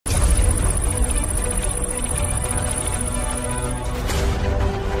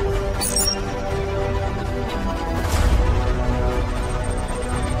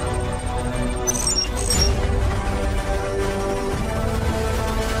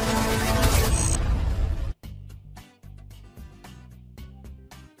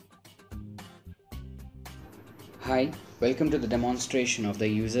Hi, welcome to the demonstration of the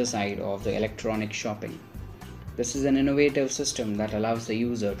user side of the electronic shopping. This is an innovative system that allows the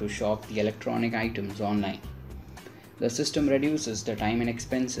user to shop the electronic items online. The system reduces the time and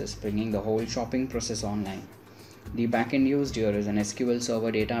expenses, bringing the whole shopping process online. The backend used here is an SQL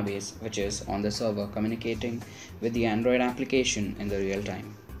Server database, which is on the server communicating with the Android application in the real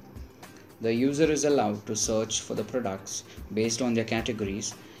time. The user is allowed to search for the products based on their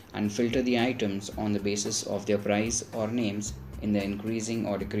categories and filter the items on the basis of their price or names in the increasing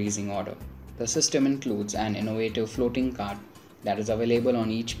or decreasing order. The system includes an innovative floating cart that is available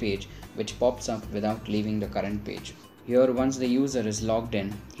on each page, which pops up without leaving the current page. Here, once the user is logged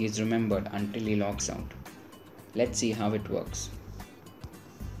in, he is remembered until he logs out. Let's see how it works.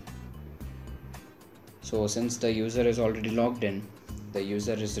 So since the user is already logged in, the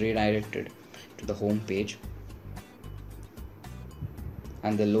user is redirected to the home page,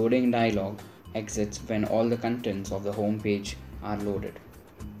 and the loading dialog exits when all the contents of the home page are loaded.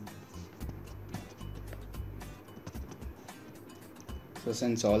 So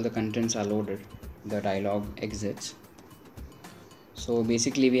since all the contents are loaded, the dialog exits. So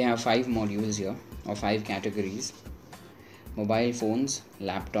basically we have 5 modules here, or 5 categories: mobile phones,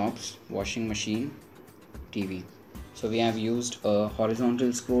 laptops, washing machine, TV. So we have used a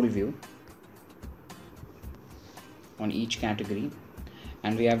horizontal scroll view on each category,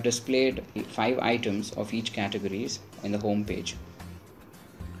 and we have displayed 5 items of each categories in the home page.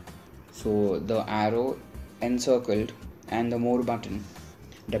 So the arrow encircled and the more button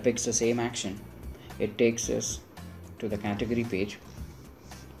depicts the same action. It takes us to the category page.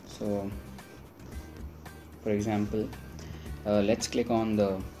 So for example, let's click on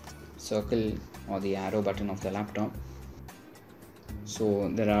the circle or the arrow button of the laptop.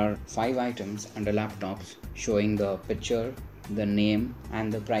 So there are 5 items under laptops showing the picture, the name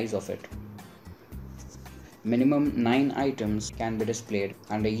and the price of it. Minimum 9 items can be displayed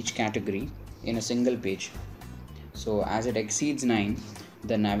under each category in a single page. So as it exceeds 9,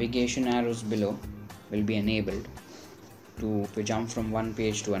 the navigation arrows below will be enabled to jump from one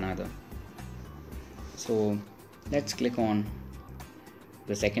page to another. So let's click on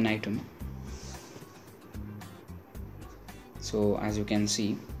the second item. So as you can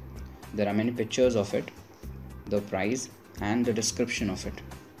see, there are many pictures of it, the price and the description of it.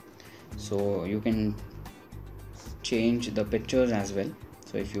 So you can change the pictures as well.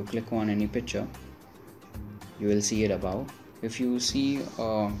 So if you click on any picture, you will see it above. If you see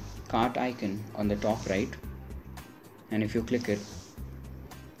a cart icon on the top right, and if you click it,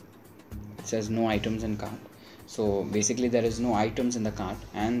 it says no items in cart. So basically there is no items in the cart,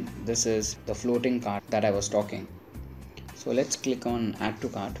 and this is the floating cart that I was talking. So let's click on add to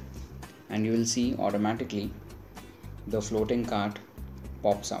cart, and you will see automatically the floating cart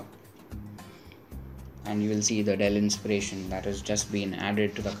pops out, and you will see the Dell inspiration that has just been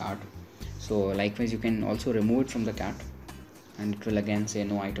added to the cart. So likewise you can also remove it from the cart, and it will again say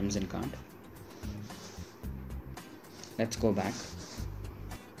no items in cart. Let's go back.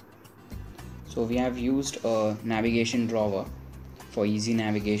 So we have used a navigation drawer for easy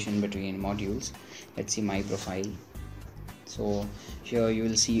navigation between modules. Let's see my profile. So here you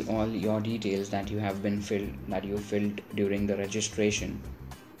will see all your details that you filled during the registration.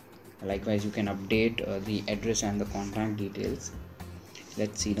 Likewise, you can update the address and the contact details.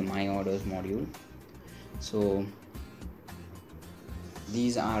 Let's see the my orders module. So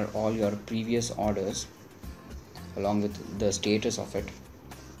these are all your previous orders along with the status of it.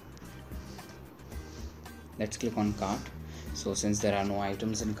 Let's click on cart. So since there are no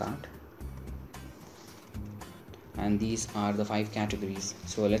items in cart, and these are the 5 categories.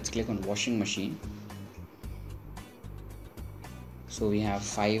 So let's click on washing machine. So we have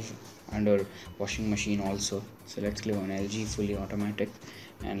 5 under washing machine also. So let's click on LG fully automatic,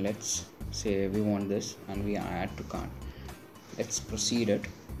 and let's say we want this, and we add to cart. Let's proceed it,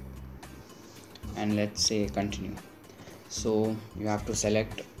 and let's say continue. So you have to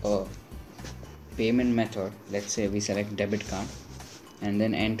select a payment method. Let's say we select debit card, and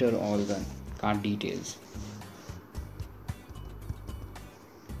then enter all the card details.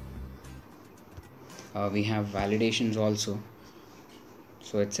 We have validations also.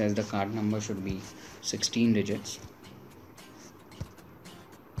 So it says the card number should be 16 digits.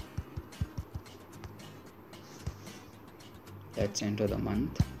 Let's enter the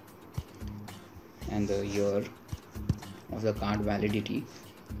month and the year of the card validity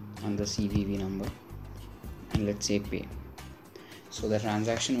and the CVV number, and let's say pay. So the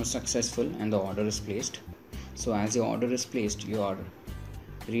transaction was successful and the order is placed. So as your order is placed, you are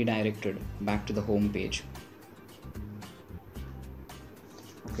redirected back to the home page.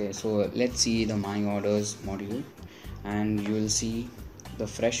 Okay, so let's see the my orders module. and you will see the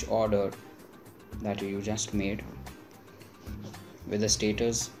fresh order that you just made with the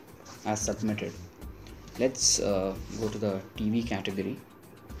status as submitted. Let's go to the TV category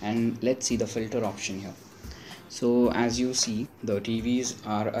and let's see the filter option here. So as you see, the TVs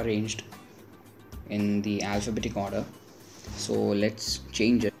are arranged in the alphabetic order. So let's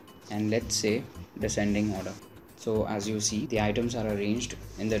change it and let's say descending order. So as you see, the items are arranged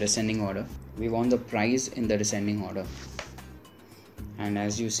in the descending order. We want the price in the descending order, and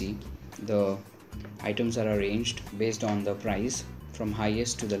as you see, the items are arranged based on the price from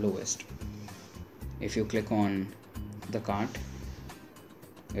highest to the lowest. If you click on the cart,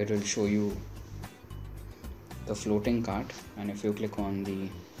 it will show you the floating cart, and if you click on the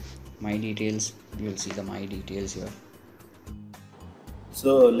my details, you will see the my details here.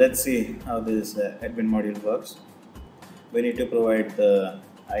 So let's see how this admin module works. We need to provide the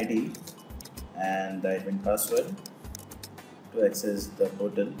ID and the admin password to access the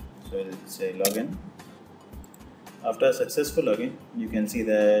portal. So we'll say login. After a successful login, you can see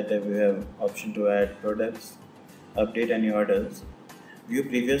that we have option to add products, update any orders, view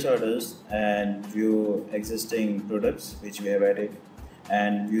previous orders, and view existing products which we have added,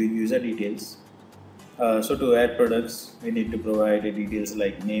 and view user details. So to add products, we need to provide details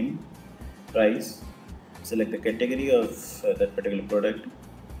like name, price, select the category of that particular product,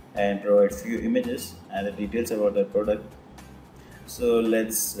 and provide few images and the details about the product. So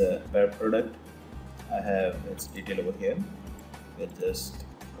let's add product. I have its detail over here. We'll just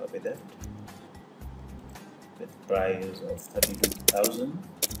copy that with price of 32,000,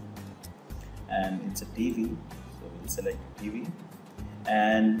 and it's a TV, so we'll select TV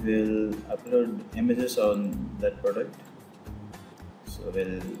and we'll upload images on that product. So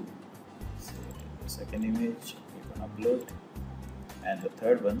we'll select the second image, click on upload, and the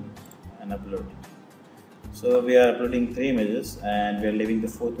third one and upload. So we are uploading 3 images and we are leaving the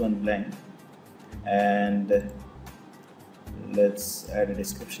 4th one blank. And let's add a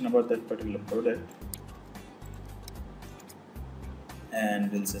description about that particular product,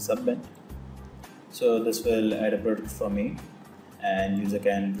 and we'll say submit. So this will add a product for me, and user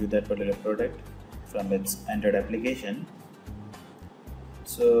can view that particular product from its entered application.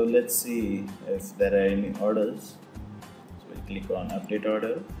 So let's see if there are any orders. So we'll click on update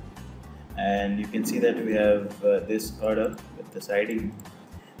order, and you can see that we have this order with this ID,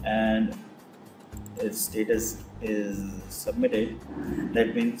 and its status is submitted.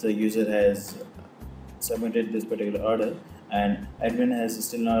 That means the user has submitted this particular order and admin has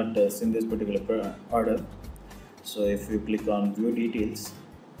still not seen this particular order. So if you click on view details,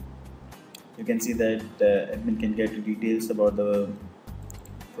 you can see that admin can get details about the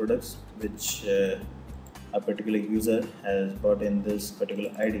products which a particular user has bought in this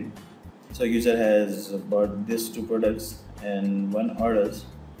particular ID. So user has bought these 2 products in one orders.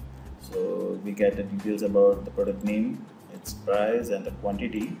 So we get the details about the product name, its price, and the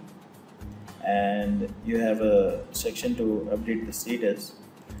quantity. And you have a section to update the status.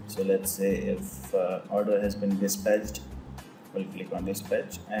 So let's say if order has been dispatched, we'll click on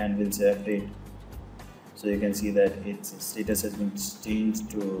dispatch and we'll say update. So you can see that its status has been changed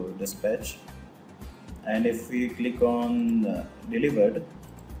to dispatch. And if we click on delivered,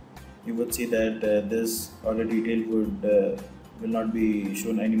 you would see that this order detail will not be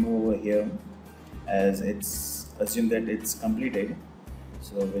shown anymore over here, as it's assumed that it's completed.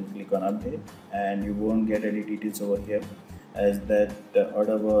 So we'll click on update and you won't get any details over here, as that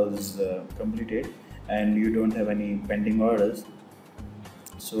order was completed and you don't have any pending orders.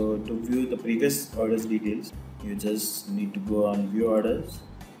 So to view the previous orders details, you just need to go on view orders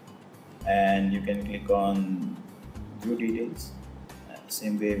and you can click on view details,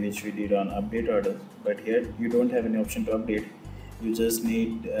 same way which we did on update orders. But here you don't have any option to update. You just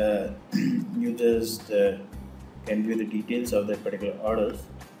need can view the details of that particular orders,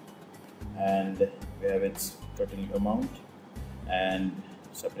 and we have its total amount and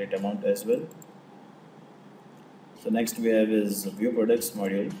separate amount as well. So next we have is view products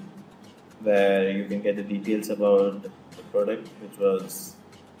module, where you can get the details about the product which was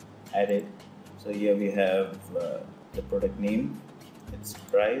added. So here we have the product name, its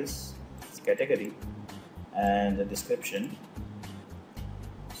price, its category, and the description.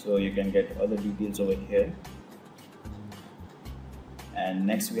 So you can get all the details over here. And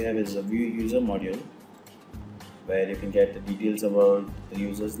next we have is a view user module, where you can get the details about the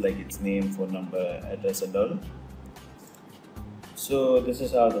users like its name, phone number, address, and all. So this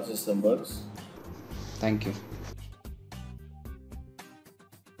is how the system works. Thank you.